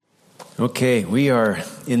Okay, we are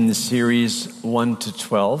in the series 1 to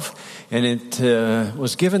 12, and it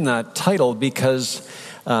was given that title because,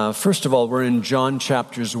 first of all, we're in John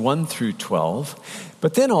chapters 1 through 12,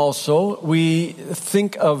 but then also we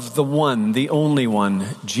think of the one, the only one,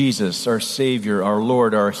 Jesus, our Savior, our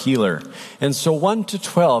Lord, our healer. And so 1 to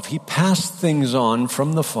 12, he passed things on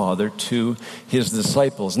from the Father to his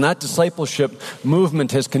disciples. And that discipleship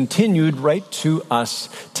movement has continued right to us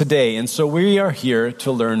today. And so we are here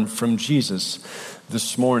to learn from Jesus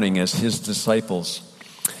this morning as his disciples.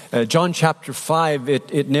 John chapter 5,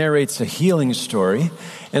 it narrates a healing story.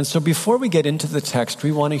 And so before we get into the text,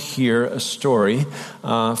 we want to hear a story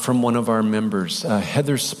from one of our members.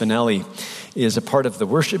 Heather Spinelli is a part of the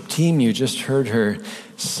worship team. You just heard her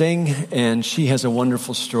sing, and she has a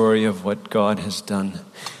wonderful story of what God has done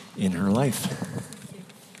in her life.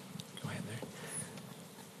 Go ahead there.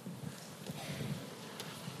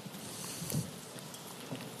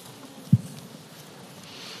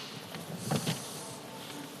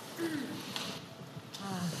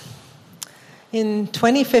 In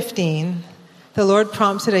 2015, the Lord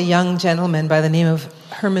prompted a young gentleman by the name of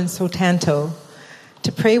Herman Sotanto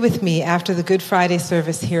to pray with me after the Good Friday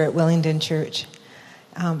service here at Willingdon Church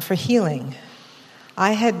for healing.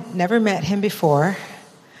 I had never met him before,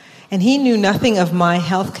 and he knew nothing of my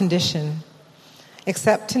health condition,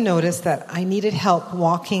 except to notice that I needed help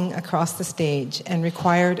walking across the stage and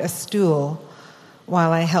required a stool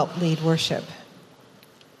while I helped lead worship.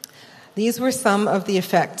 These were some of the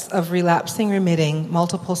effects of relapsing remitting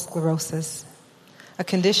multiple sclerosis, a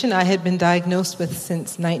condition I had been diagnosed with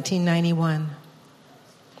since 1991.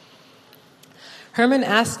 Herman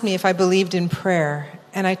asked me if I believed in prayer,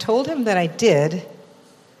 and I told him that I did,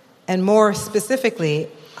 and more specifically,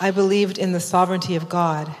 I believed in the sovereignty of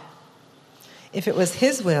God. If it was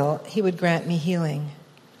his will, he would grant me healing.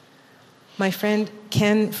 My friend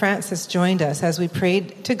Ken Francis joined us as we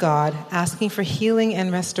prayed to God, asking for healing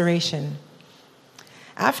and restoration.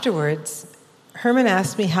 Afterwards, Herman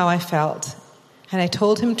asked me how I felt, and I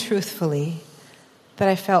told him truthfully that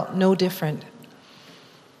I felt no different.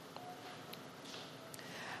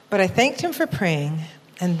 But I thanked him for praying,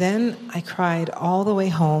 and then I cried all the way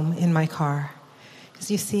home in my car. Because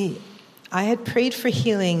you see, I had prayed for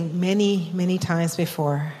healing many, many times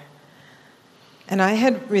before. And I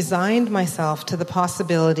had resigned myself to the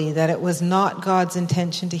possibility that it was not God's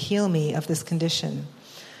intention to heal me of this condition.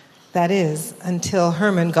 That is, until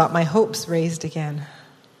Herman got my hopes raised again.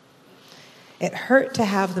 It hurt to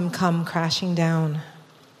have them come crashing down.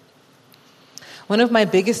 One of my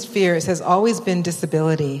biggest fears has always been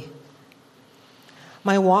disability.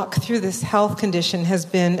 My walk through this health condition has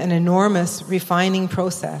been an enormous refining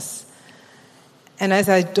process. And as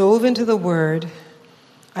I dove into the Word,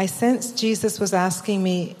 I sensed Jesus was asking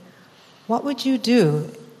me, what would you do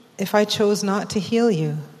if I chose not to heal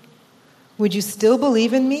you? Would you still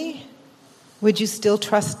believe in me? Would you still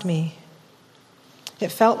trust me?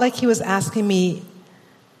 It felt like he was asking me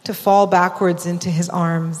to fall backwards into his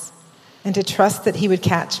arms and to trust that he would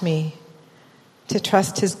catch me, to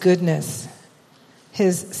trust his goodness,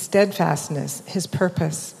 his steadfastness, his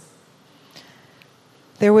purpose.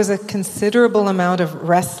 There was a considerable amount of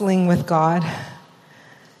wrestling with God.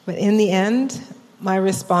 But in the end, my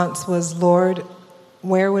response was, Lord,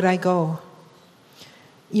 where would I go?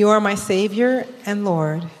 You are my Savior and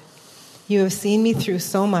Lord. You have seen me through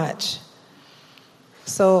so much.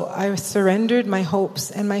 So I surrendered my hopes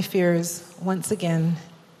and my fears once again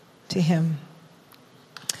to him.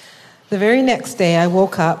 The very next day, I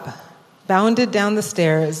woke up, bounded down the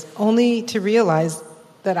stairs, only to realize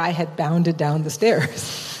that I had bounded down the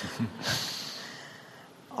stairs.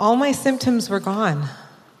 All my symptoms were gone.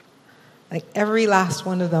 Like every last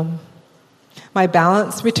one of them. My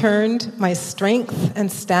balance returned, my strength and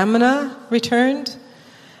stamina returned,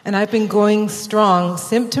 and I've been going strong,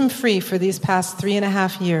 symptom-free for these past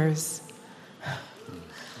 3.5 years. Yeah.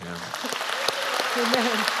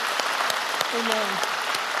 Amen. Amen.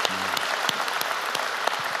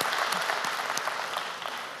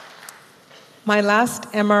 My last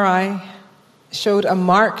MRI showed a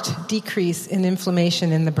marked decrease in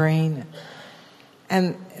inflammation in the brain.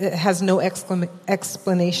 And it has no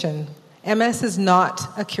explanation. MS is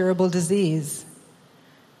not a curable disease.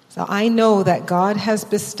 So I know that God has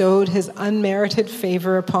bestowed his unmerited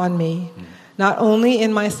favor upon me, not only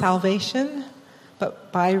in my salvation,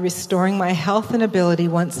 but by restoring my health and ability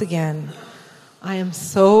once again. I am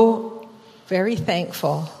so very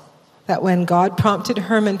thankful that when God prompted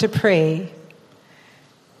Herman to pray,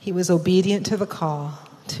 he was obedient to the call.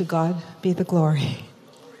 To God be the glory.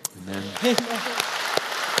 Amen. Amen.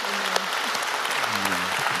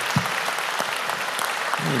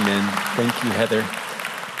 Amen. Thank you, Heather.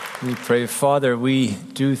 We pray, Father, we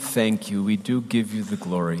do thank you. We do give you the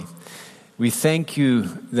glory. We thank you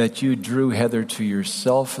that you drew Heather to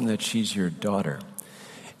yourself and that she's your daughter.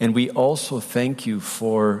 And we also thank you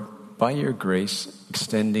for, by your grace,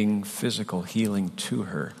 extending physical healing to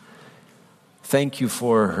her. Thank you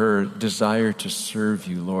for her desire to serve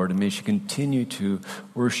you, Lord, and may she continue to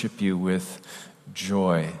worship you with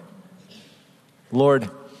joy. Lord,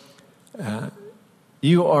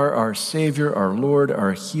 you are our Savior, our Lord,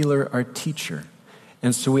 our healer, our teacher.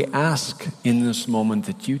 And so we ask in this moment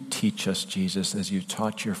that you teach us, Jesus, as you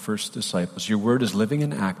taught your first disciples. Your word is living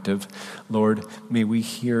and active. Lord, may we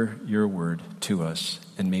hear your word to us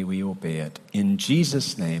and may we obey it. In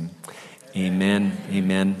Jesus' name, amen.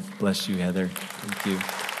 Amen. Bless you, Heather. Thank you.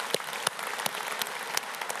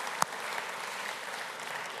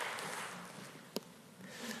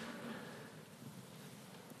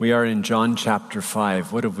 We are in John chapter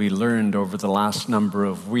 5. What have we learned over the last number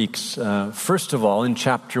of weeks? First of all, in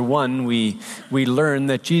chapter 1, we learn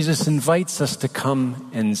that Jesus invites us to come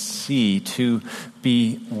and see, to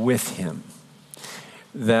be with him.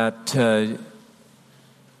 That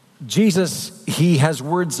Jesus, he has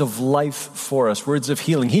words of life for us, words of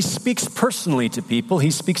healing. He speaks personally to people.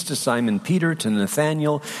 He speaks to Simon Peter, to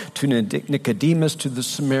Nathanael, to Nicodemus, to the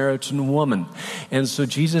Samaritan woman. And so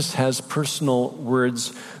Jesus has personal words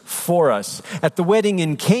for us. At the wedding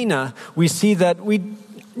in Cana, we see that we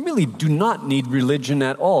really do not need religion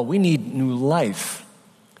at all. We need new life.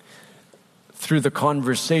 Through the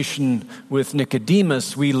conversation with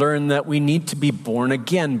Nicodemus, we learn that we need to be born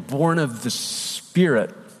again, born of the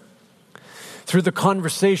Spirit. Through the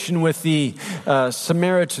conversation with the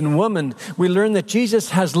Samaritan woman, we learn that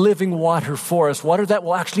Jesus has living water for us, water that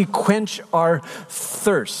will actually quench our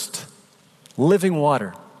thirst. Living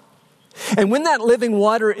water. And when that living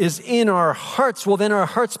water is in our hearts, well, then our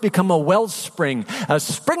hearts become a wellspring,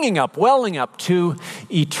 springing up, welling up to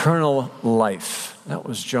eternal life. That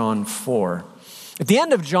was John 4. At the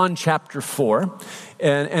end of John chapter 4,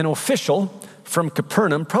 an official from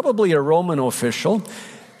Capernaum, probably a Roman official,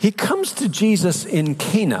 he comes to Jesus in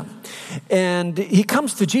Cana, and he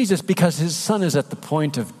comes to Jesus because his son is at the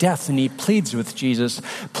point of death, and he pleads with Jesus,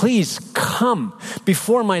 please come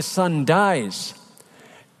before my son dies.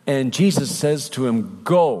 And Jesus says to him,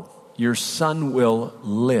 go, your son will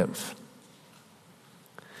live.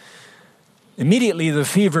 Immediately the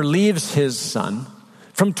fever leaves his son.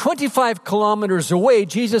 From 25 kilometers away,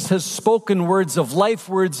 Jesus has spoken words of life,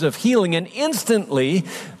 words of healing, and instantly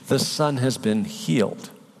the son has been healed.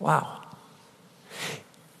 Wow.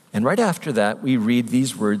 And right after that, we read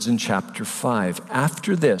these words in chapter 5.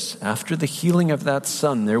 After this, after the healing of that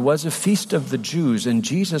son, there was a feast of the Jews, and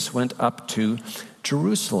Jesus went up to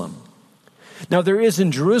Jerusalem. Now there is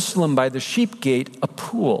in Jerusalem by the sheep gate a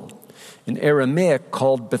pool, in Aramaic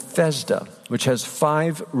called Bethesda, which has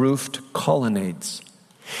 5 roofed colonnades.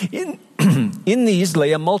 In these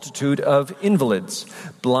lay a multitude of invalids,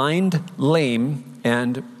 blind, lame,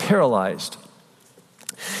 and paralyzed.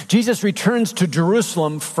 Jesus returns to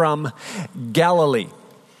Jerusalem from Galilee.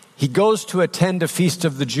 He goes to attend a feast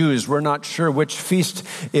of the Jews. We're not sure which feast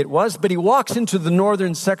it was, but he walks into the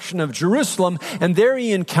northern section of Jerusalem, and there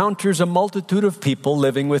he encounters a multitude of people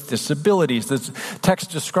living with disabilities. The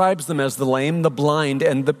text describes them as the lame, the blind,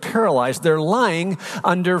 and the paralyzed. They're lying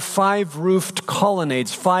under 5 roofed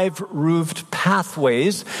colonnades, 5 roofed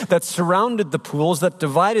pathways that surrounded the pools, that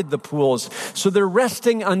divided the pools. So they're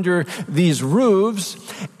resting under these roofs,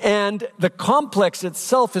 and the complex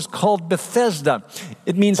itself is called Bethesda.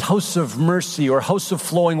 It means house of mercy or house of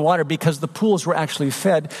flowing water, because the pools were actually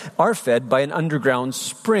fed by an underground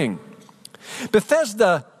spring.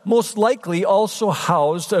 Bethesda most likely also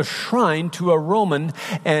housed a shrine to a Roman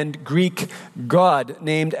and Greek god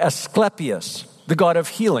named Asclepius, the god of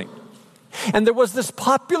healing. And there was this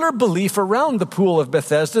popular belief around the pool of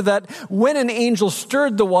Bethesda that when an angel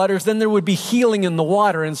stirred the waters, then there would be healing in the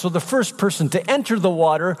water. And so the first person to enter the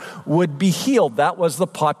water would be healed. That was the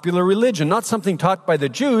popular religion. Not something taught by the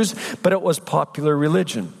Jews, but it was popular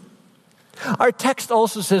religion. Our text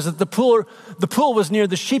also says that the pool was near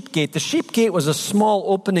the sheep gate. The sheep gate was a small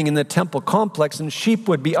opening in the temple complex, and sheep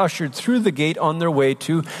would be ushered through the gate on their way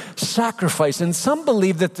to sacrifice. And some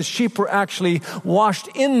believe that the sheep were actually washed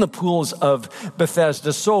in the pools of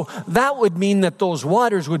Bethesda. So that would mean that those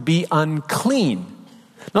waters would be unclean.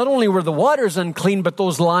 Not only were the waters unclean, but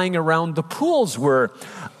those lying around the pools were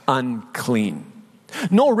unclean.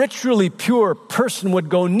 No ritually pure person would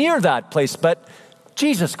go near that place, but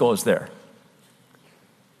Jesus goes there.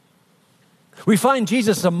 We find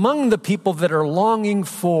Jesus among the people that are longing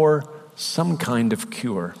for some kind of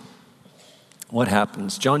cure. what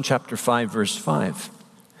happens? John chapter 5, verse 5.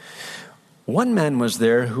 One man was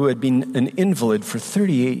there who had been an invalid for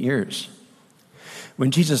 38 years. When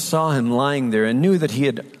Jesus saw him lying there and knew that he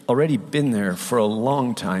had already been there for a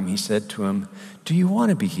long time, he said to him, "Do you want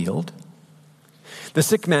to be healed?" The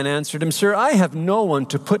sick man answered him, "Sir, I have no one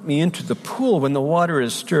to put me into the pool when the water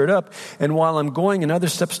is stirred up, and while I'm going, another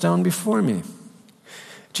steps down before me."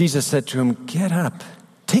 Jesus said to him, "Get up,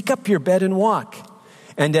 take up your bed and walk."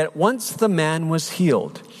 And at once the man was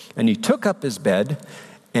healed, and he took up his bed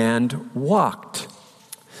and walked.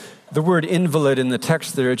 The word invalid in the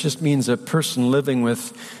text there, it just means a person living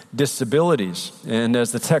with disabilities. And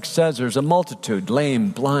as the text says, there's a multitude,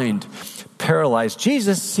 lame, blind, paralyzed.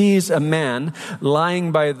 Jesus sees a man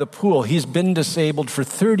lying by the pool. He's been disabled for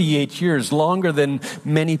 38 years, longer than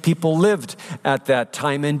many people lived at that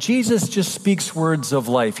time. And Jesus just speaks words of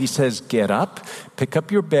life. He says, "Get up, pick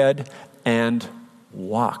up your bed, and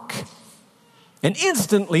walk." And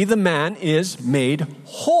instantly the man is made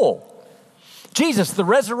whole. Jesus, the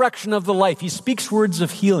resurrection of the life, he speaks words of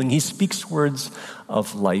healing. He speaks words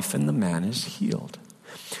of life, and the man is healed.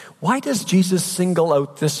 Why does Jesus single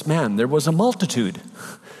out this man? There was a multitude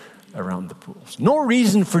around the pools. No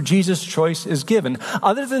reason for Jesus' choice is given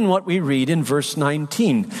other than what we read in verse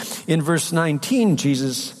 19. In verse 19,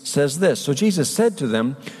 Jesus says this. So Jesus said to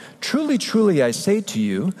them, "Truly, truly, I say to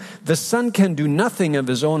you, the Son can do nothing of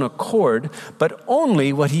his own accord, but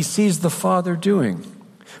only what he sees the Father doing.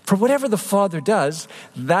 For whatever the Father does,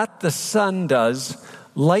 that the Son does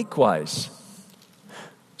likewise."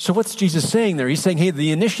 So what's Jesus saying there? He's saying, hey,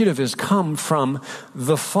 the initiative has come from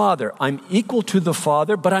the Father. I'm equal to the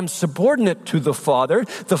Father, but I'm subordinate to the Father.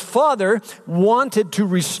 The Father wanted to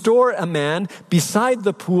restore a man beside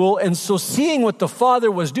the pool, and so seeing what the Father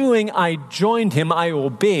was doing, I joined him, I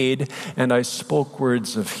obeyed, and I spoke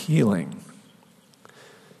words of healing.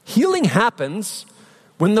 Healing happens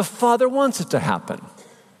when the Father wants it to happen.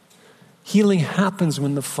 Healing happens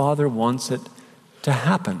when the Father wants it to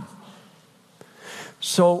happen.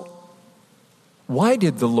 So, why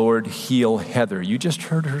did the Lord heal Heather? You just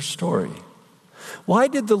heard her story. Why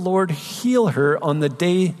did the Lord heal her on the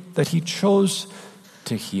day that he chose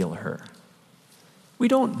to heal her? We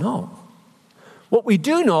don't know. What we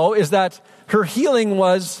do know is that her healing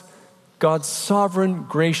was God's sovereign,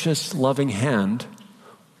 gracious, loving hand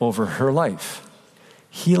over her life.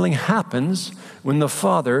 Healing happens when the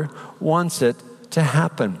Father wants it to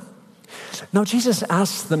happen. Now, Jesus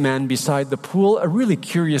asked the man beside the pool a really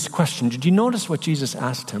curious question. Did you notice what Jesus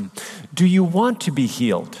asked him? Do you want to be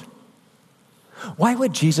healed? Why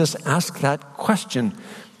would Jesus ask that question?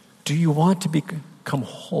 Do you want to become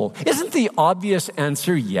whole? Isn't the obvious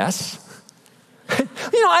answer yes?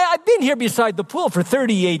 I've been here beside the pool for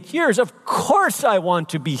 38 years. Of course I want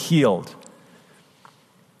to be healed.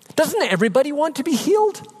 Doesn't everybody want to be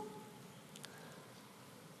healed?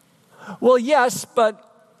 Well, yes, but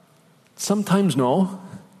sometimes no.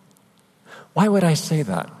 Why would I say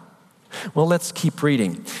that? Well, let's keep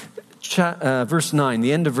reading. Verse 9,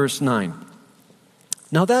 the end of verse 9.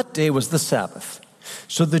 Now that day was the Sabbath.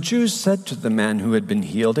 So the Jews said to the man who had been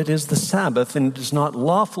healed, "It is the Sabbath, and it is not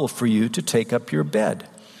lawful for you to take up your bed."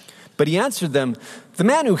 But he answered them, "The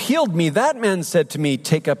man who healed me, that man said to me,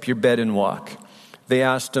 'Take up your bed and walk.'" They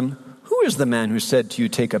asked him, "Who is the man who said to you,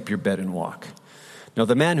 'Take up your bed and walk'?" Now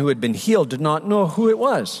the man who had been healed did not know who it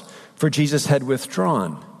was, for Jesus had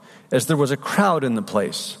withdrawn, as there was a crowd in the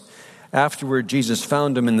place. Afterward, Jesus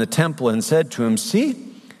found him in the temple and said to him, "See,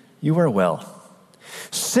 you are well.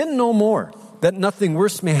 Sin no more, that nothing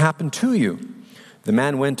worse may happen to you." The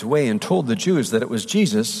man went away and told the Jews that it was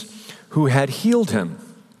Jesus who had healed him.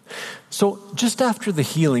 So just after the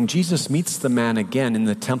healing, Jesus meets the man again in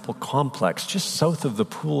the temple complex, just south of the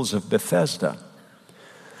pools of Bethesda.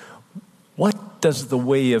 What does the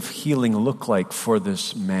way of healing look like for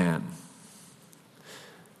this man?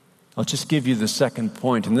 I'll just give you the second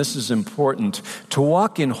point, and this is important. To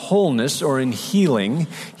walk in wholeness or in healing,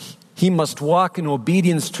 he must walk in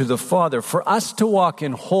obedience to the Father. For us to walk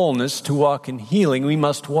in wholeness, to walk in healing, we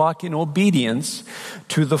must walk in obedience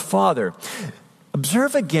to the Father.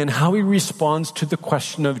 Observe again how he responds to the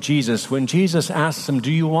question of Jesus. When Jesus asks him,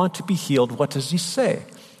 "Do you want to be healed?" what does he say?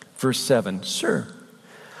 Verse 7, "Sir,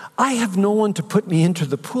 I have no one to put me into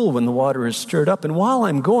the pool when the water is stirred up, and while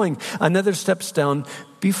I'm going, another steps down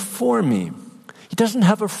before me." He doesn't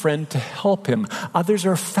have a friend to help him. Others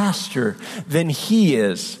are faster than he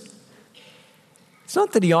is. It's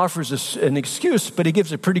not that he offers us an excuse, but he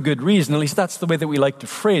gives a pretty good reason. At least that's the way that we like to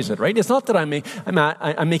phrase it, right? It's not that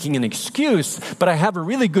I'm making an excuse, but I have a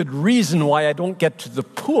really good reason why I don't get to the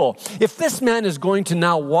pool. If this man is going to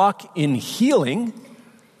now walk in healing,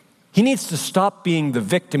 He needs to stop being the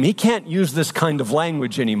victim. He can't use this kind of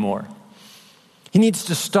language anymore. He needs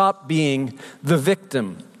to stop being the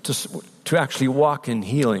victim to actually walk in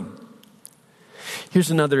healing.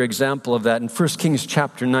 Here's another example of that. In 1 Kings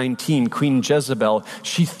chapter 19, Queen Jezebel,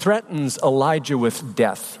 she threatens Elijah with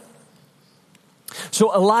death.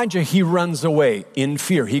 So Elijah, he runs away in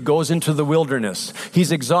fear. He goes into the wilderness.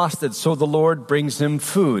 He's exhausted, so the Lord brings him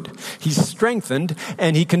food. He's strengthened,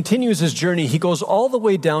 and he continues his journey. He goes all the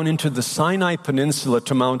way down into the Sinai Peninsula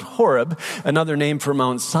to Mount Horeb, another name for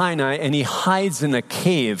Mount Sinai, and he hides in a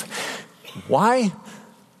cave. Why?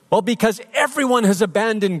 Well, because everyone has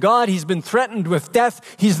abandoned God. He's been threatened with death.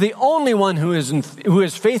 He's the only one who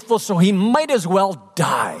is faithful, so he might as well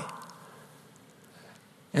die.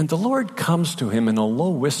 And the Lord comes to him in a low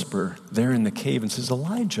whisper there in the cave and says,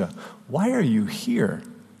 Elijah, why are you here?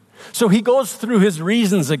 So he goes through his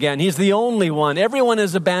reasons again. He's the only one. Everyone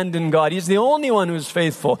has abandoned God. He's the only one who's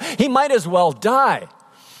faithful. He might as well die.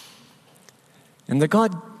 And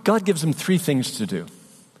God gives him three things to do.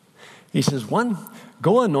 He says, one,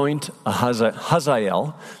 go anoint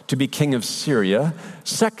Hazael to be king of Syria.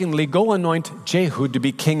 Secondly, go anoint Jehu to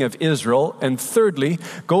be king of Israel. And thirdly,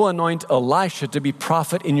 go anoint Elisha to be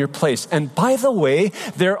prophet in your place. And by the way,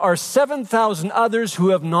 there are 7,000 others who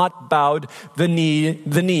have not bowed the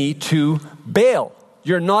knee to Baal.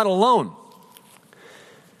 You're not alone.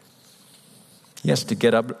 He has to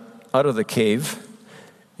get up out of the cave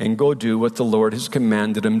and go do what the Lord has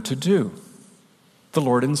commanded him to do. The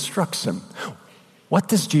Lord instructs him. What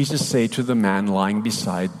does Jesus say to the man lying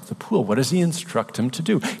beside the pool? What does he instruct him to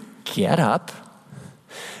do? Get up,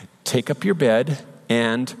 take up your bed,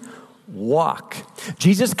 and walk.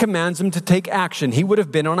 Jesus commands him to take action. He would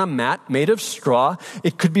have been on a mat made of straw.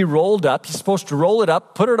 It could be rolled up. He's supposed to roll it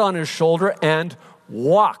up, put it on his shoulder, and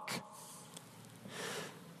walk.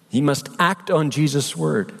 He must act on Jesus'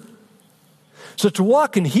 word. So to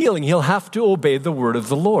walk in healing, he'll have to obey the word of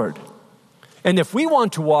the Lord. And if we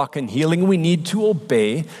want to walk in healing, we need to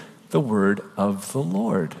obey the word of the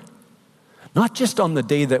Lord. Not just on the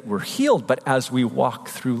day that we're healed, but as we walk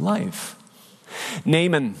through life.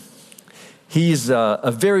 Naaman, he's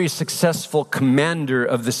a very successful commander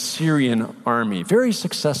of the Syrian army. Very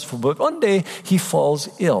successful, but one day he falls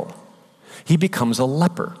ill. He becomes a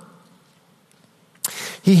leper.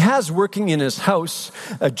 He has working in his house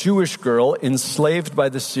a Jewish girl enslaved by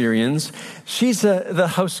the Syrians. She's the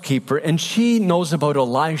housekeeper, and she knows about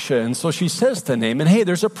Elisha. And so she says to Naaman, hey,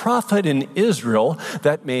 there's a prophet in Israel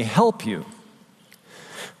that may help you.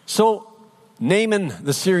 So Naaman,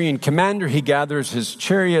 the Syrian commander, he gathers his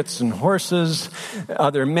chariots and horses,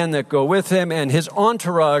 other men that go with him, and his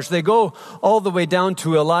entourage. They go all the way down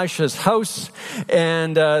to Elisha's house,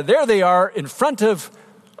 and there they are in front of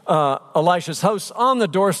Elisha's house on the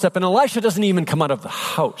doorstep, and Elisha doesn't even come out of the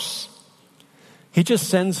house. He just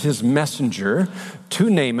sends his messenger to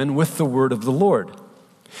Naaman with the word of the Lord.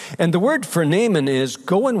 And the word for Naaman is,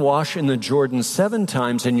 go and wash in the Jordan 7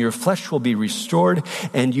 times, and your flesh will be restored,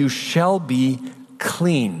 and you shall be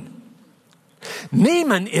clean.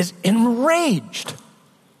 Naaman is enraged.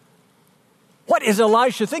 What is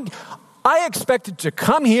Elisha thinking? I expected to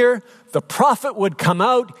come here, the prophet would come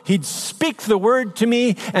out, he'd speak the word to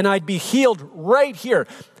me, and I'd be healed right here.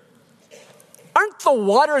 Aren't the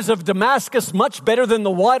waters of Damascus much better than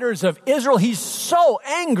the waters of Israel? He's so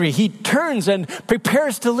angry. He turns and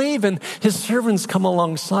prepares to leave, and his servants come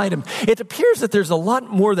alongside him. It appears that there's a lot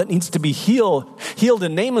more that needs to be healed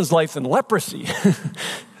in Naaman's life than leprosy.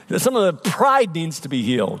 Some of the pride needs to be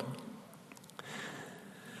healed.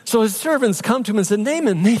 So his servants come to him and said,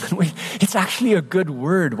 Naaman, wait, it's actually a good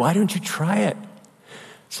word. Why don't you try it?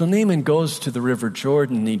 So Naaman goes to the river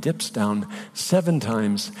Jordan, and he dips down 7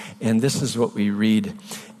 times, and this is what we read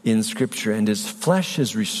in Scripture. And his flesh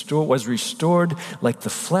was restored like the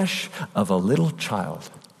flesh of a little child.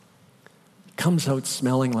 It comes out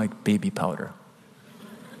smelling like baby powder.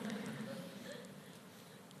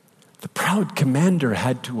 The proud commander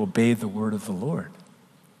had to obey the word of the Lord.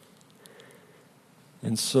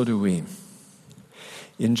 And so do we.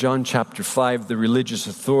 In John chapter 5, the religious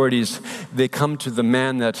authorities, they come to the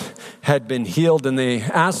man that had been healed, and they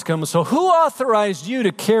ask him, so who authorized you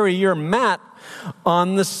to carry your mat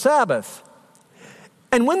on the Sabbath?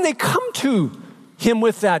 And when they come to him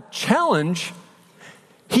with that challenge,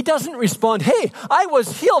 he doesn't respond, hey, I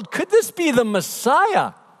was healed. Could this be the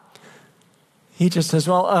Messiah? He just says,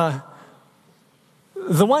 well,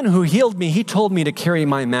 the one who healed me, he told me to carry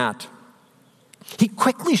my mat. He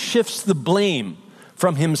quickly shifts the blame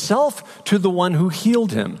from himself to the one who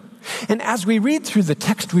healed him. And as we read through the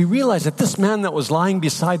text, we realize that this man that was lying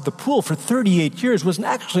beside the pool for 38 years was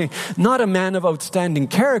actually not a man of outstanding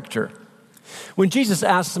character. When Jesus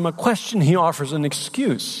asks him a question, he offers an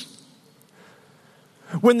excuse.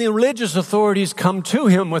 When the religious authorities come to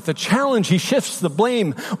him with a challenge, he shifts the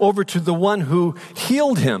blame over to the one who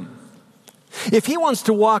healed him. If he wants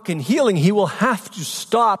to walk in healing, he will have to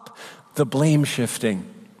stop the blame shifting.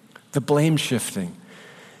 The blame shifting.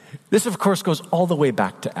 This, of course, goes all the way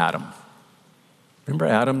back to Adam. Remember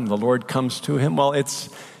Adam? The Lord comes to him. Well, it's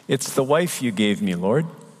the wife you gave me, Lord.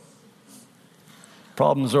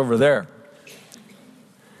 Problem's over there.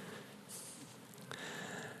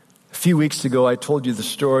 A few weeks ago, I told you the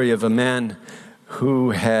story of a man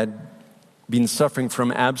who had been suffering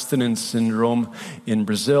from abstinence syndrome in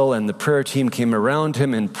Brazil, and the prayer team came around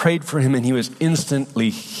him and prayed for him, and he was instantly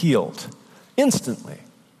healed. Instantly.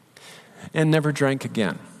 And never drank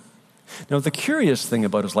again. Now, the curious thing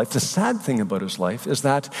about his life, the sad thing about his life, is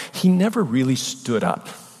that he never really stood up.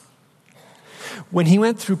 When he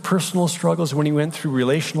went through personal struggles, when he went through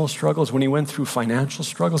relational struggles, when he went through financial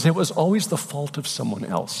struggles, it was always the fault of someone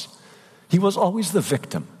else. He was always the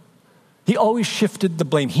victim. He always shifted the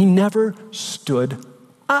blame. He never stood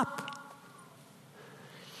up.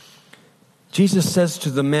 Jesus says to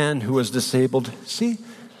the man who was disabled, see,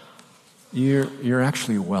 you're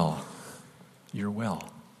actually well. You're well.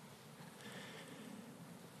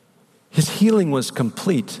 His healing was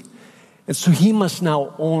complete, and so he must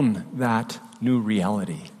now own that new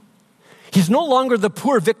reality. He's no longer the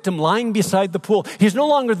poor victim lying beside the pool. He's no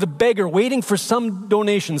longer the beggar waiting for some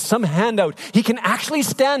donation, some handout. He can actually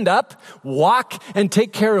stand up, walk, and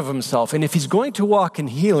take care of himself. And if he's going to walk in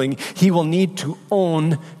healing, he will need to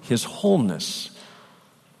own his wholeness.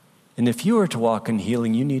 And if you are to walk in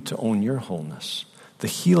healing, you need to own your wholeness, the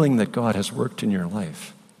healing that God has worked in your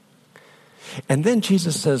life. And then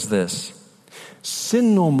Jesus says this,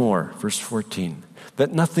 sin no more, verse 14,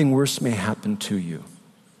 that nothing worse may happen to you.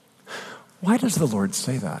 Why does the Lord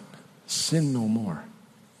say that? Sin no more.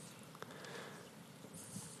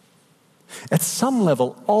 At some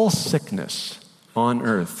level, all sickness on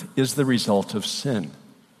earth is the result of sin.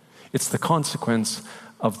 It's the consequence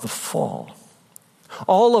of the fall.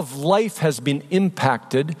 All of life has been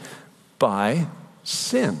impacted by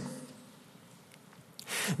sin.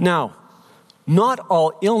 Now, not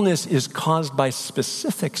all illness is caused by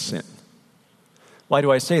specific sin. Why do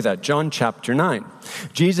I say that? John chapter 9.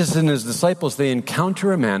 Jesus and his disciples, they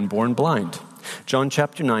encounter a man born blind. John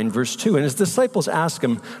chapter 9, verse 2. And his disciples ask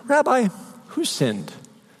him, Rabbi, who sinned,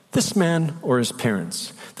 this man or his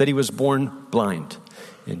parents, that he was born blind?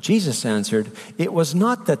 And Jesus answered, it was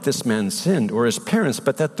not that this man sinned or his parents,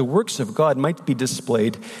 but that the works of God might be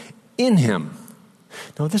displayed in him.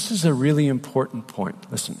 Now, this is a really important point.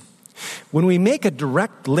 Listen. When we make a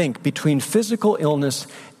direct link between physical illness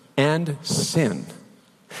and sin,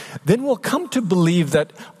 then we'll come to believe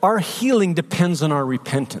that our healing depends on our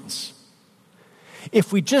repentance.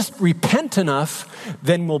 If we just repent enough,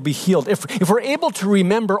 then we'll be healed. If we're able to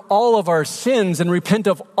remember all of our sins and repent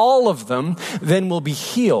of all of them, then we'll be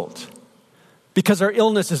healed. Because our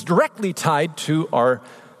illness is directly tied to our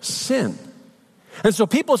sin. And so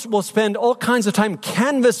people will spend all kinds of time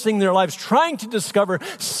canvassing their lives, trying to discover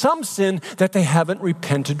some sin that they haven't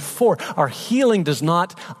repented for. Our healing does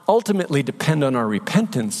not ultimately depend on our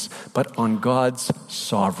repentance, but on God's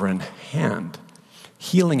sovereign hand.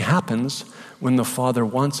 Healing happens when the Father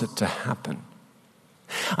wants it to happen.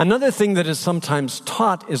 Another thing that is sometimes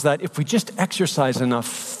taught is that if we just exercise enough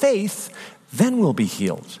faith, then we'll be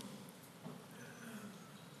healed.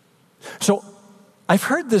 So I've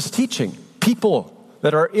heard this teaching. People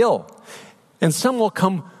that are ill. And some will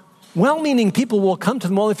come, well-meaning people will come to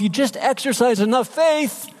them, well, if you just exercise enough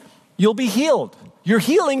faith, you'll be healed. Your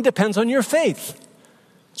healing depends on your faith.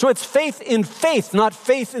 So it's faith in faith, not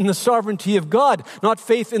faith in the sovereignty of God, not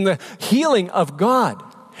faith in the healing of God.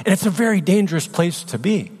 And it's a very dangerous place to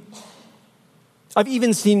be. I've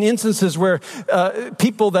even seen instances where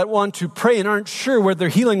people that want to pray and aren't sure where their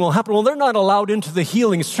healing will happen, well, they're not allowed into the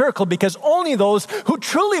healing circle because only those who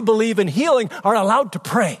truly believe in healing are allowed to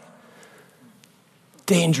pray.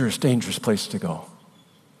 Dangerous, dangerous place to go.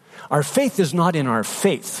 Our faith is not in our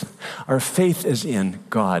faith. Our faith is in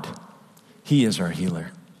God. He is our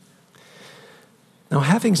healer. Now,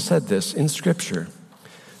 having said this, in Scripture,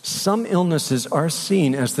 some illnesses are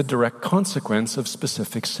seen as the direct consequence of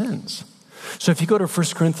specific sins. So if you go to 1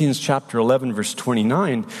 Corinthians chapter 11, verse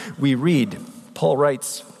 29, we read, Paul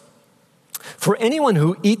writes, for anyone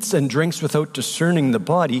who eats and drinks without discerning the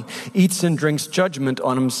body eats and drinks judgment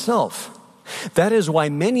on himself. That is why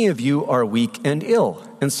many of you are weak and ill,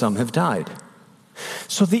 and some have died.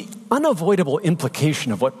 So the unavoidable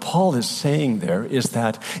implication of what Paul is saying there is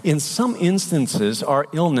that in some instances, our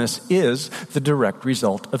illness is the direct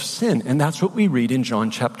result of sin. And that's what we read in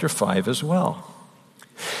John chapter 5 as well.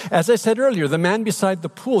 As I said earlier, the man beside the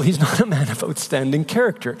pool, he's not a man of outstanding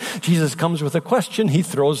character. Jesus comes with a question, he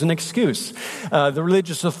throws an excuse. The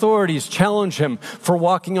religious authorities challenge him for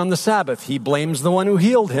walking on the Sabbath. He blames the one who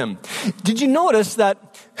healed him. Did you notice that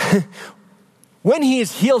when he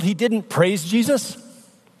is healed, he didn't praise Jesus?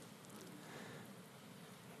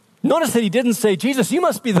 Notice that he didn't say, Jesus, you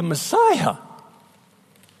must be the Messiah.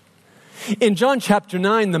 In John chapter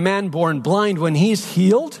 9, the man born blind, when he's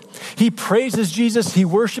healed, he praises Jesus, he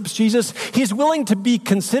worships Jesus. He's willing to be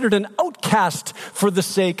considered an outcast for the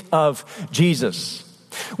sake of Jesus.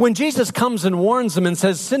 When Jesus comes and warns him and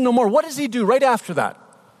says, sin no more, what does he do right after that?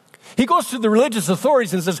 He goes to the religious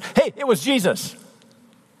authorities and says, hey, it was Jesus.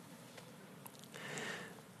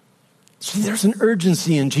 See, there's an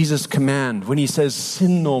urgency in Jesus' command when he says,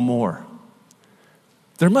 sin no more.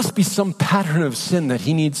 There must be some pattern of sin that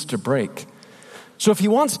he needs to break. So if he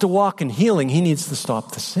wants to walk in healing, he needs to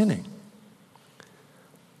stop the sinning.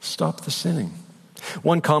 Stop the sinning.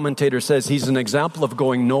 One commentator says he's an example of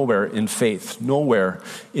going nowhere in faith, nowhere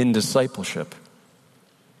in discipleship.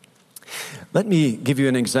 Let me give you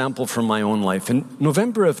an example from my own life. In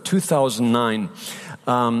November of 2009,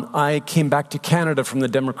 I came back to Canada from the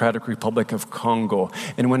Democratic Republic of Congo.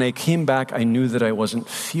 And when I came back, I knew that I wasn't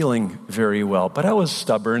feeling very well. But I was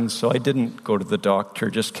stubborn, so I didn't go to the doctor,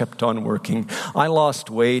 just kept on working. I lost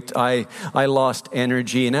weight. I lost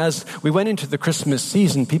energy. And as we went into the Christmas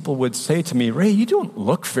season, people would say to me, Ray, you don't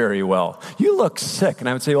look very well. You look sick. And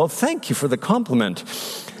I would say, well, thank you for the compliment.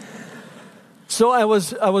 So I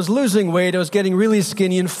was losing weight, I was getting really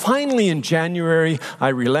skinny, and finally in January, I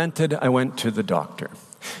relented, I went to the doctor.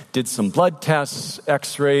 Did some blood tests,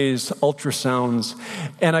 x-rays, ultrasounds,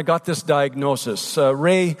 and I got this diagnosis.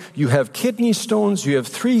 Ray, you have kidney stones, you have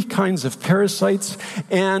 3 kinds of parasites,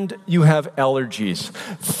 and you have allergies.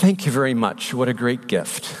 Thank you very much. What a great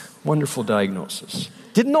gift. Wonderful diagnosis.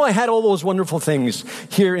 Didn't know I had all those wonderful things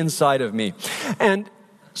here inside of me. And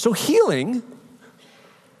so healing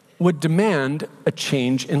would demand a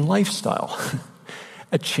change in lifestyle,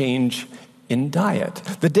 a change in diet.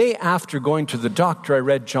 The day after going to the doctor, I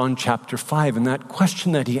read John chapter 5, and that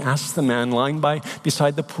question that he asked the man lying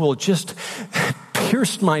beside the pool just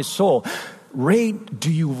pierced my soul. Ray,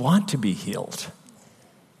 do you want to be healed?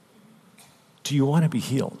 Do you want to be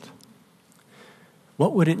healed?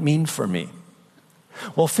 What would it mean for me?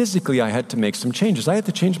 Well, physically, I had to make some changes. I had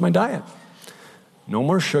to change my diet. No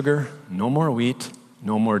more sugar, no more wheat,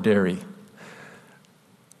 no more dairy.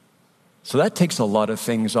 So that takes a lot of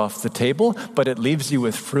things off the table, but it leaves you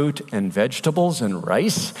with fruit and vegetables and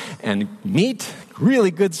rice and meat, really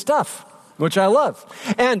good stuff, which I love.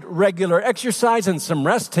 And regular exercise and some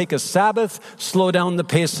rest, take a Sabbath, slow down the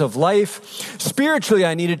pace of life. Spiritually,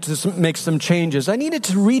 I needed to make some changes. I needed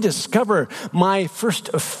to rediscover my first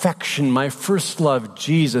affection, my first love,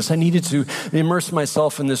 Jesus. I needed to immerse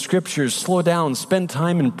myself in the scriptures, slow down, spend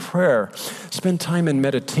time in prayer, spend time in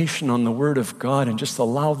meditation on the Word of God, and just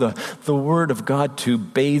allow the Word of God to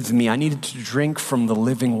bathe me. I needed to drink from the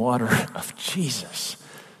living water of Jesus.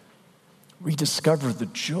 Rediscover the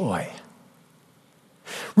joy.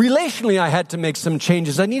 Relationally, I had to make some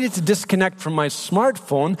changes. I needed to disconnect from my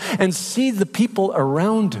smartphone and see the people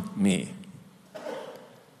around me.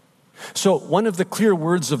 So one of the clear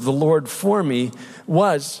words of the Lord for me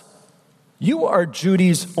was, you are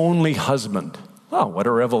Judy's only husband. Wow, what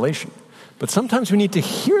a revelation. But sometimes we need to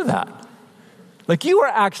hear that. Like, you are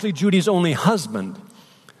actually Judy's only husband.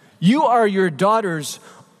 You are your daughter's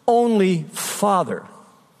only father.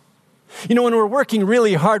 You know, when we're working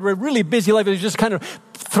really hard, we're really busy life, we just kind of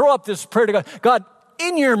throw up this prayer to God. God,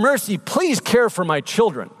 in your mercy, please care for my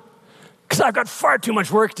children, because I've got far too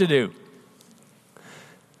much work to do.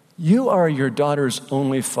 You are your daughter's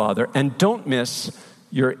only father, and don't miss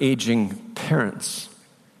your aging parents.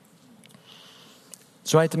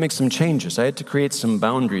 So I had to make some changes. I had to create some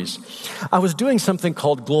boundaries. I was doing something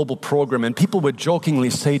called Global Program, and people would jokingly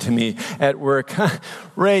say to me at work,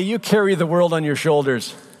 Ray, you carry the world on your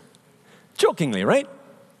shoulders. Jokingly, right?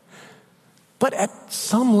 But at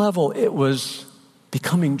some level, it was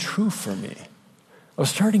becoming true for me. I was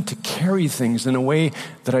starting to carry things in a way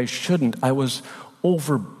that I shouldn't. I was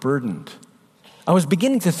overburdened. I was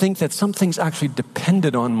beginning to think that some things actually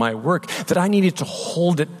depended on my work, that I needed to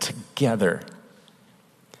hold it together.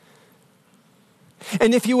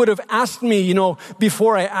 And if you would have asked me,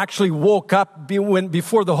 before I actually woke up,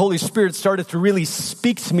 before the Holy Spirit started to really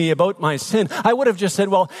speak to me about my sin, I would have just said,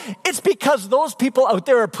 well, it's because those people out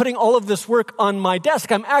there are putting all of this work on my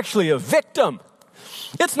desk. I'm actually a victim.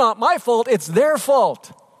 It's not my fault, it's their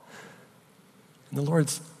fault. And the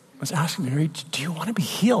Lord was asking me, do you want to be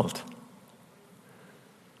healed?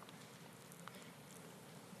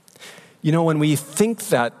 When we think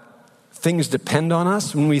that things depend on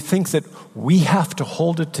us, when we think that we have to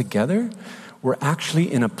hold it together, we're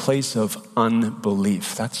actually in a place of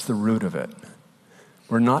unbelief. That's the root of it.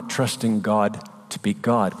 We're not trusting God to be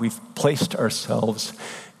God. We've placed ourselves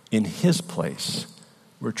in His place.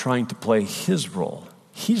 We're trying to play His role.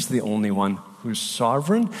 He's the only one who's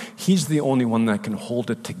sovereign. He's the only one that can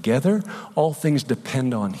hold it together. All things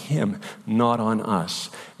depend on Him, not on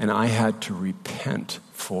us. And I had to repent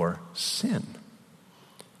for sin.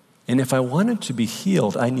 And if I wanted to be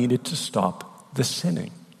healed, I needed to stop the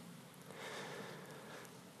sinning.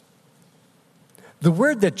 The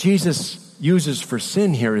word that Jesus uses for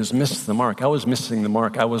sin here is miss the mark. I was missing the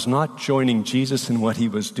mark. I was not joining Jesus in what He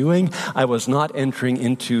was doing. I was not entering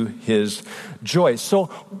into His joy. So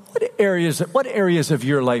what areas of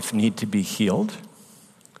your life need to be healed?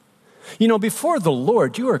 Before the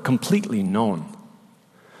Lord, you are completely known.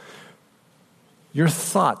 Your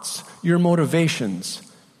thoughts, your motivations,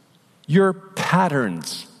 your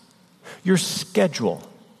patterns, your schedule,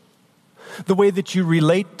 the way that you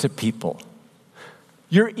relate to people,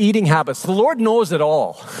 your eating habits. The Lord knows it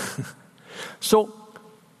all. So,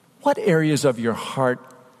 what areas of your heart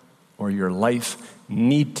or your life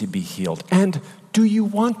need to be healed? And do you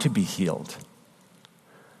want to be healed?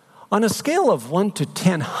 On a scale of 1 to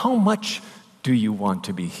 10, how much do you want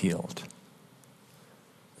to be healed?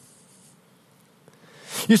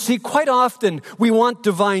 You see, quite often we want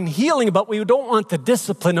divine healing, but we don't want the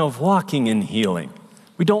discipline of walking in healing.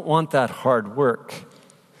 We don't want that hard work.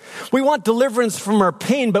 We want deliverance from our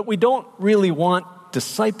pain, but we don't really want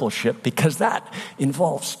discipleship because that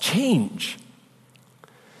involves change.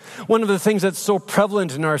 One of the things that's so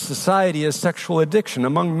prevalent in our society is sexual addiction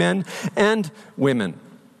among men and women.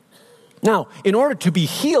 Now, in order to be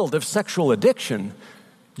healed of sexual addiction,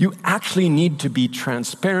 you actually need to be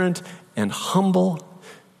transparent and humble.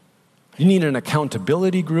 You need an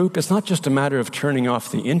accountability group. It's not just a matter of turning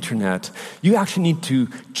off the internet. You actually need to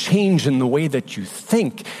change in the way that you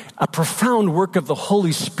think. A profound work of the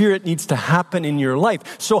Holy Spirit needs to happen in your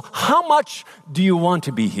life. So how much do you want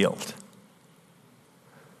to be healed?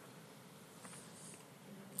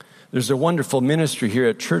 There's a wonderful ministry here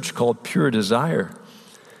at church called Pure Desire.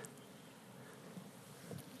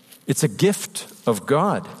 It's a gift of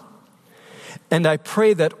God. And I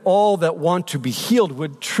pray that all that want to be healed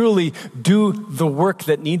would truly do the work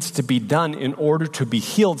that needs to be done in order to be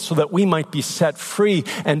healed so that we might be set free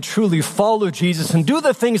and truly follow Jesus and do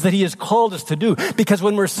the things that He has called us to do. Because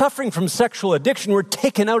when we're suffering from sexual addiction, we're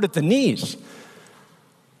taken out at the knees.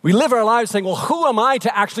 We live our lives saying, well, who am I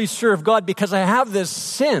to actually serve God because I have this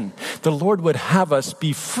sin? The Lord would have us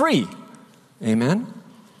be free. Amen?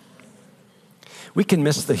 We can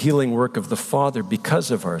miss the healing work of the Father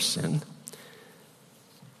because of our sin.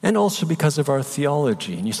 And also because of our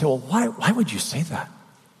theology. And you say, well, why would you say that?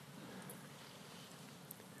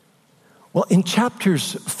 Well, in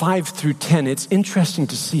chapters 5 through 10, it's interesting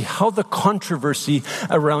to see how the controversy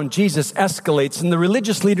around Jesus escalates. And the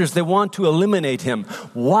religious leaders, they want to eliminate Him.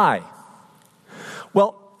 Why?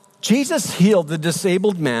 Well, Jesus healed the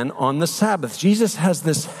disabled man on the Sabbath. Jesus has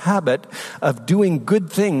this habit of doing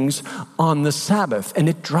good things on the Sabbath, and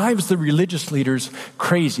it drives the religious leaders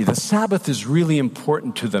crazy. The Sabbath is really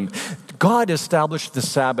important to them. God established the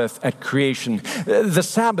Sabbath at creation. The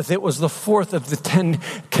Sabbath, it was the fourth of the 10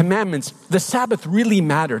 commandments. The Sabbath really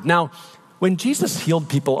mattered. Now, when Jesus healed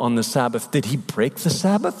people on the Sabbath, did He break the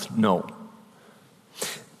Sabbath? No.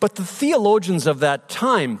 But the theologians of that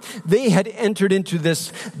time, they had entered into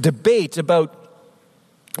this debate about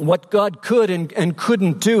what God could and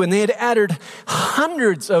couldn't do. And they had added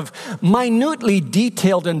hundreds of minutely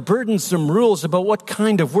detailed and burdensome rules about what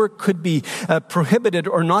kind of work could be prohibited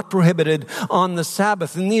or not prohibited on the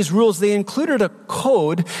Sabbath. And these rules, they included a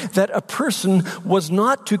code that a person was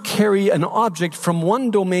not to carry an object from one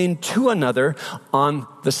domain to another on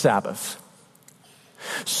the Sabbath.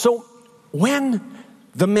 So when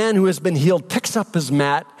the man who has been healed picks up his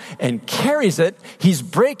mat and carries it, he's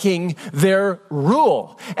breaking their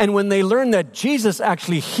rule. And when they learn that Jesus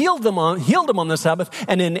actually healed him on the Sabbath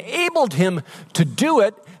and enabled him to do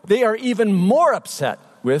it, they are even more upset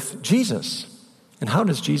with Jesus. And how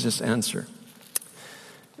does Jesus answer?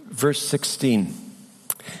 Verse 16.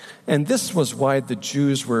 And this was why the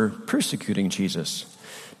Jews were persecuting Jesus,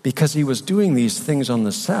 because he was doing these things on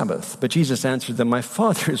the Sabbath. But Jesus answered them, "My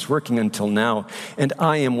Father is working until now, and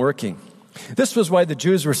I am working." This was why the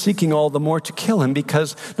Jews were seeking all the more to kill him,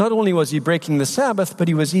 because not only was he breaking the Sabbath, but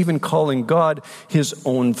he was even calling God his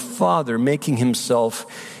own Father, making himself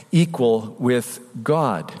equal with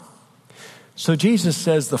God. So Jesus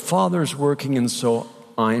says, the Father's working, and so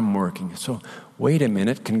I'm working. So wait a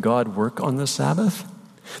minute, can God work on the Sabbath?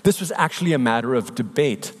 This was actually a matter of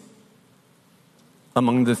debate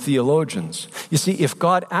among the theologians. You see, if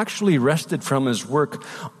God actually rested from his work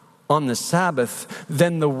on the Sabbath,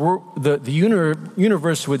 then the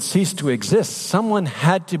universe would cease to exist. Someone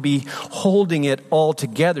had to be holding it all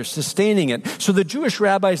together, sustaining it. So the Jewish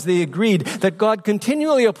rabbis, they agreed that God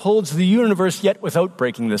continually upholds the universe, yet without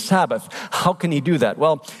breaking the Sabbath. How can he do that?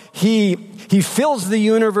 Well, he fills the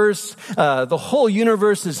universe. The whole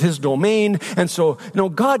universe is his domain. And so,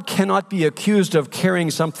 God cannot be accused of carrying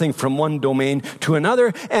something from one domain to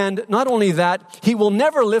another. And not only that, he will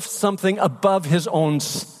never lift something above his own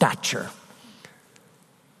stature.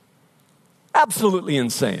 Absolutely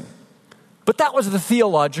insane. But that was the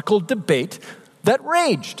theological debate that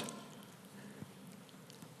raged.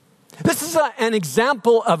 This is an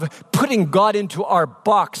example of putting God into our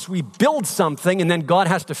box. We build something and then God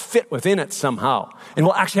has to fit within it somehow. And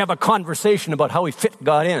we'll actually have a conversation about how we fit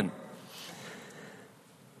God in.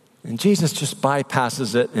 And Jesus just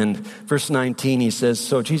bypasses it. In verse 19, he says,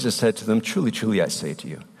 "So Jesus said to them, 'Truly, truly, I say to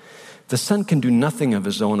you, the Son can do nothing of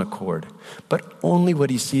his own accord, but only what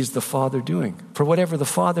he sees the Father doing. For whatever the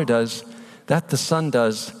Father does, that the Son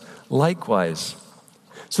does likewise.'"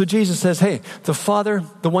 So Jesus says, hey, the Father,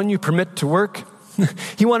 the one you permit to work,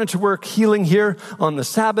 he wanted to work healing here on the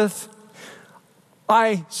Sabbath.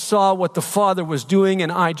 I saw what the Father was doing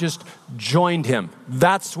and I just joined him.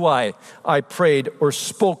 That's why I prayed or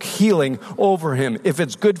spoke healing over him. If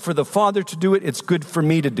it's good for the Father to do it, it's good for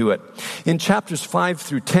me to do it. In chapters 5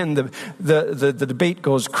 through 10, the debate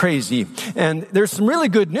goes crazy. And there's some really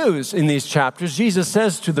good news in these chapters. Jesus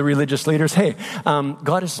says to the religious leaders, hey,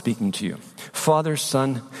 God is speaking to you. Father,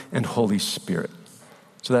 Son, and Holy Spirit.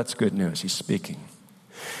 So that's good news. He's speaking.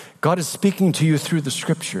 God is speaking to you through the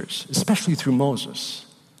scriptures, especially through Moses.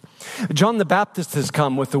 John the Baptist has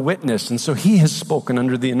come with a witness, and so he has spoken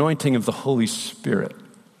under the anointing of the Holy Spirit.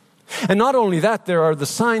 And not only that, there are the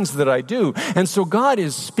signs that I do. And so God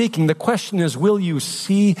is speaking. The question is, will you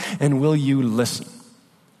see and will you listen?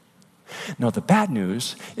 Now, the bad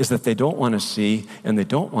news is that they don't want to see and they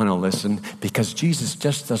don't want to listen because Jesus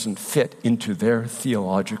just doesn't fit into their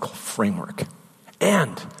theological framework.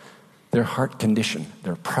 And their heart condition,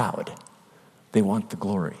 they're proud. They want the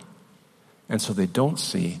glory. And so they don't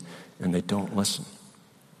see and they don't listen.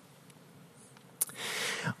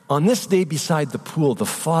 On this day beside the pool, the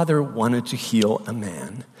Father wanted to heal a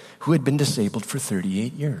man who had been disabled for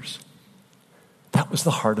 38 years. That was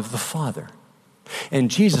the heart of the Father.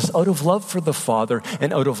 And Jesus, out of love for the Father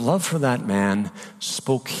and out of love for that man,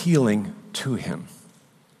 spoke healing to him.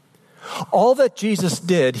 All that Jesus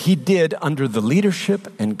did, he did under the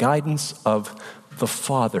leadership and guidance of the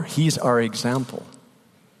Father. He's our example.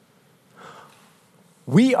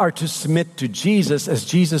 We are to submit to Jesus as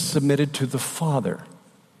Jesus submitted to the Father.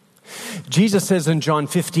 Jesus says in John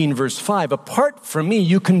 15, verse 5, apart from me,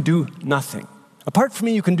 you can do nothing. Apart from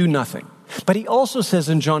me, you can do nothing. But he also says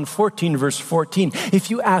in John 14, verse 14, if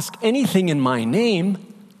you ask anything in my name,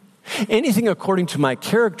 anything according to my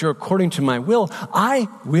character, according to my will, I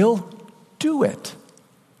will do it.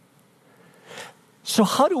 So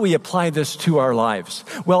how do we apply this to our lives?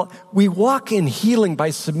 Well, we walk in healing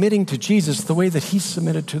by submitting to Jesus the way that he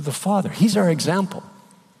submitted to the Father. He's our example.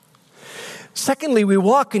 Secondly, we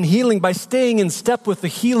walk in healing by staying in step with the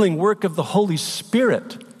healing work of the Holy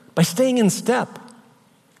Spirit, by staying in step.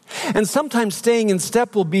 And sometimes staying in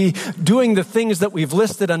step will be doing the things that we've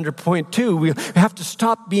listed under point 2. We have to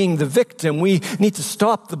stop being the victim. We need to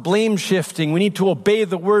stop the blame shifting. We need to obey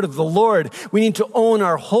the word of the Lord. We need to own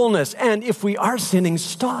our wholeness. And if we are sinning,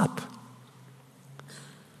 stop.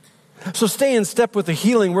 So stay in step with the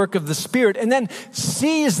healing work of the Spirit and then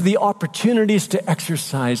seize the opportunities to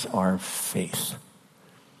exercise our faith.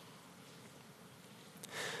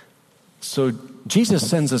 So Jesus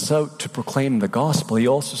sends us out to proclaim the gospel. He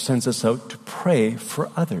also sends us out to pray for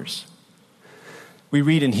others. We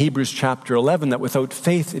read in Hebrews chapter 11 that without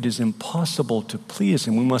faith it is impossible to please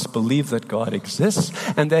him. We must believe that God exists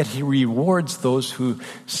and that he rewards those who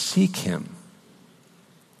seek him.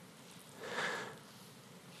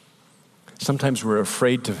 Sometimes we're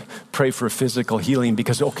afraid to pray for physical healing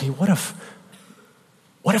because, okay, what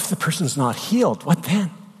if the person's not healed? What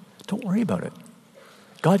then? Don't worry about it.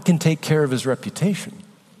 God can take care of his reputation.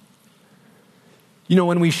 You know,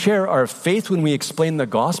 when we share our faith, when we explain the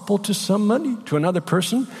gospel to somebody, to another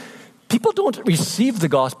person, people don't receive the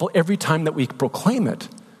gospel every time that we proclaim it.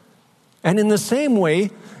 And in the same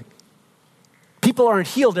way, people aren't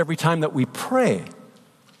healed every time that we pray.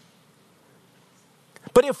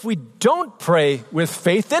 But if we don't pray with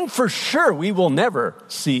faith, then for sure we will never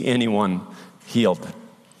see anyone healed.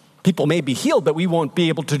 People may be healed, but we won't be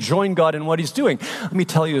able to join God in what he's doing. Let me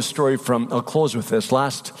tell you a story I'll close with this.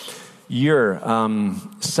 Last year,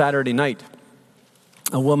 Saturday night,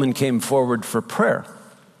 a woman came forward for prayer.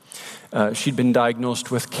 She'd been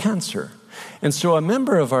diagnosed with cancer. And so a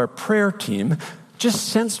member of our prayer team just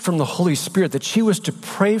sensed from the Holy Spirit that she was to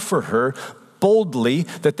pray for her boldly,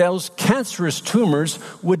 that those cancerous tumors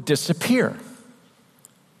would disappear.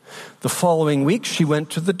 The following week, she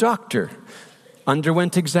went to the doctor,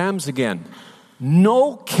 underwent exams again.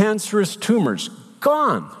 No cancerous tumors,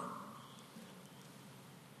 gone.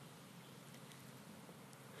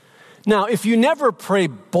 Now, if you never pray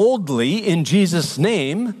boldly in Jesus'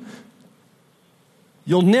 name,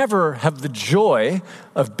 you'll never have the joy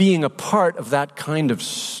of being a part of that kind of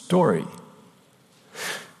story.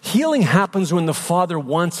 Healing happens when the Father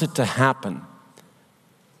wants it to happen.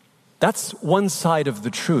 That's one side of the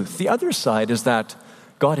truth. The other side is that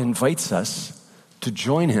God invites us to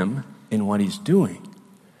join him in what he's doing.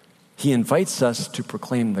 He invites us to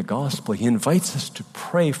proclaim the gospel. He invites us to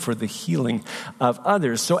pray for the healing of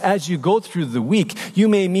others. So as you go through the week, you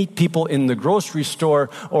may meet people in the grocery store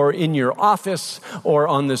or in your office or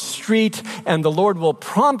on the street, and the Lord will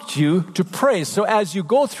prompt you to pray. So as you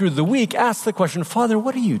go through the week, ask the question, Father,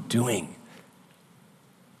 what are you doing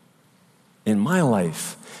in my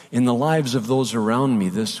life, in the lives of those around me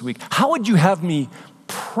this week? How would you have me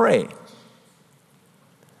pray?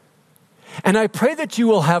 And I pray that you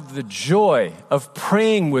will have the joy of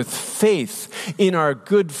praying with faith in our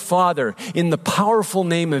good Father, in the powerful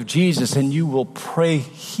name of Jesus, and you will pray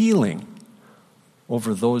healing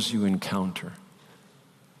over those you encounter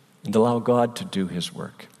and allow God to do his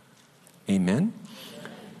work. Amen?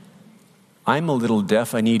 I'm a little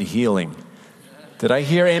deaf. I need healing. Did I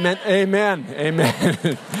hear amen? Amen. Amen.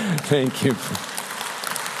 Thank you.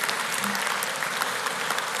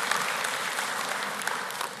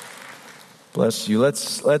 Bless you.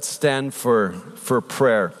 Let's stand for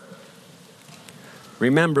prayer.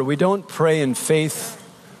 Remember, we don't pray in faith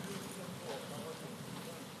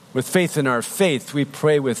with faith in our faith. We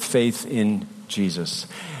pray with faith in Jesus.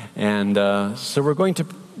 And so we're going to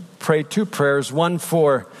pray two prayers. One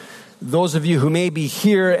for those of you who may be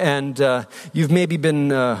here and you've maybe been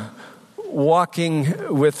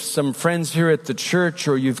walking with some friends here at the church,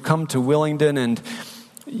 or you've come to Willingdon and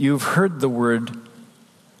you've heard the word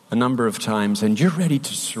a number of times, and you're ready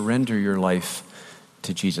to surrender your life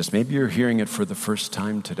to Jesus. Maybe you're hearing it for the first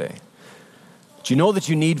time today. But you know that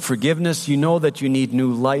you need forgiveness. You know that you need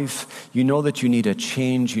new life. You know that you need a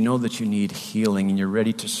change. You know that you need healing, and you're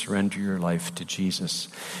ready to surrender your life to Jesus.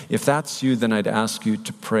 If that's you, then I'd ask you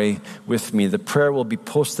to pray with me. The prayer will be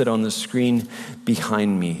posted on the screen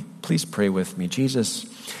behind me. Please pray with me. Jesus,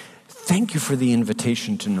 thank you for the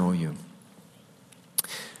invitation to know you.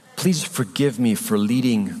 Please forgive me for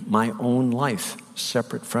leading my own life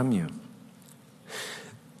separate from you.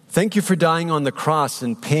 Thank you for dying on the cross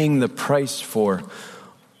and paying the price for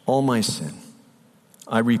all my sin.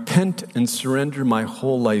 I repent and surrender my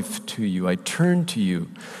whole life to you. I turn to you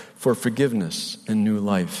for forgiveness and new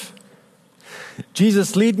life.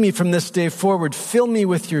 Jesus, lead me from this day forward. Fill me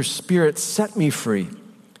with your Spirit. Set me free.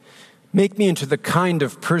 Make me into the kind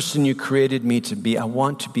of person you created me to be. I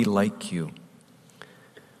want to be like you.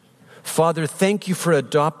 Father, thank you for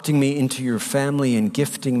adopting me into your family and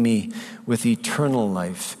gifting me with eternal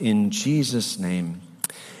life. In Jesus' name,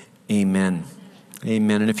 amen.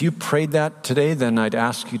 Amen. And if you prayed that today, then I'd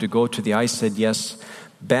ask you to go to the I Said Yes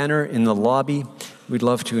banner in the lobby. We'd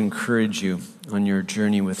love to encourage you on your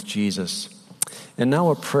journey with Jesus. And now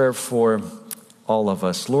a prayer for all of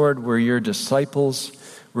us. Lord, we're your disciples.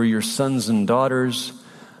 We're your sons and daughters.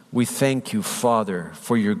 We thank you, Father,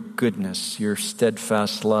 for your goodness, your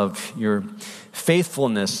steadfast love, your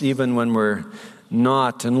faithfulness, even when we're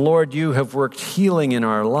not. And Lord, you have worked healing in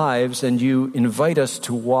our lives, and you invite us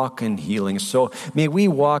to walk in healing. So may we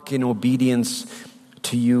walk in obedience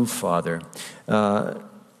to you, Father.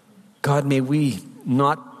 God, may we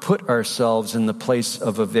not put ourselves in the place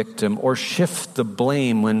of a victim or shift the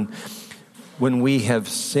blame when we have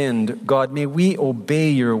sinned. God, may we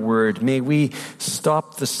obey your word. May we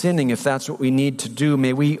stop the sinning if that's what we need to do.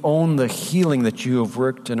 May we own the healing that you have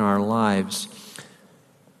worked in our lives.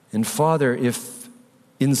 And Father, if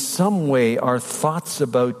in some way our thoughts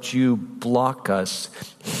about you block us,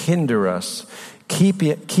 hinder us,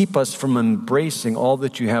 keep us from embracing all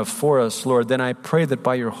that you have for us, Lord, then I pray that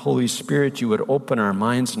by your Holy Spirit you would open our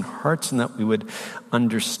minds and hearts and that we would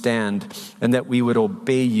understand and that we would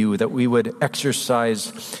obey you, that we would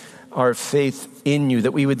exercise our faith in you,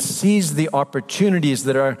 that we would seize the opportunities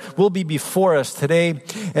that will be before us today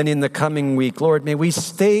and in the coming week. Lord, may we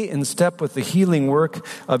stay in step with the healing work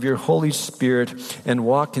of your Holy Spirit and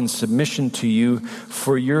walk in submission to you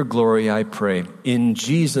for your glory, I pray. In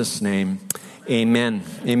Jesus' name, amen.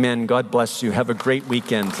 Amen. God bless you. Have a great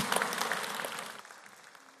weekend.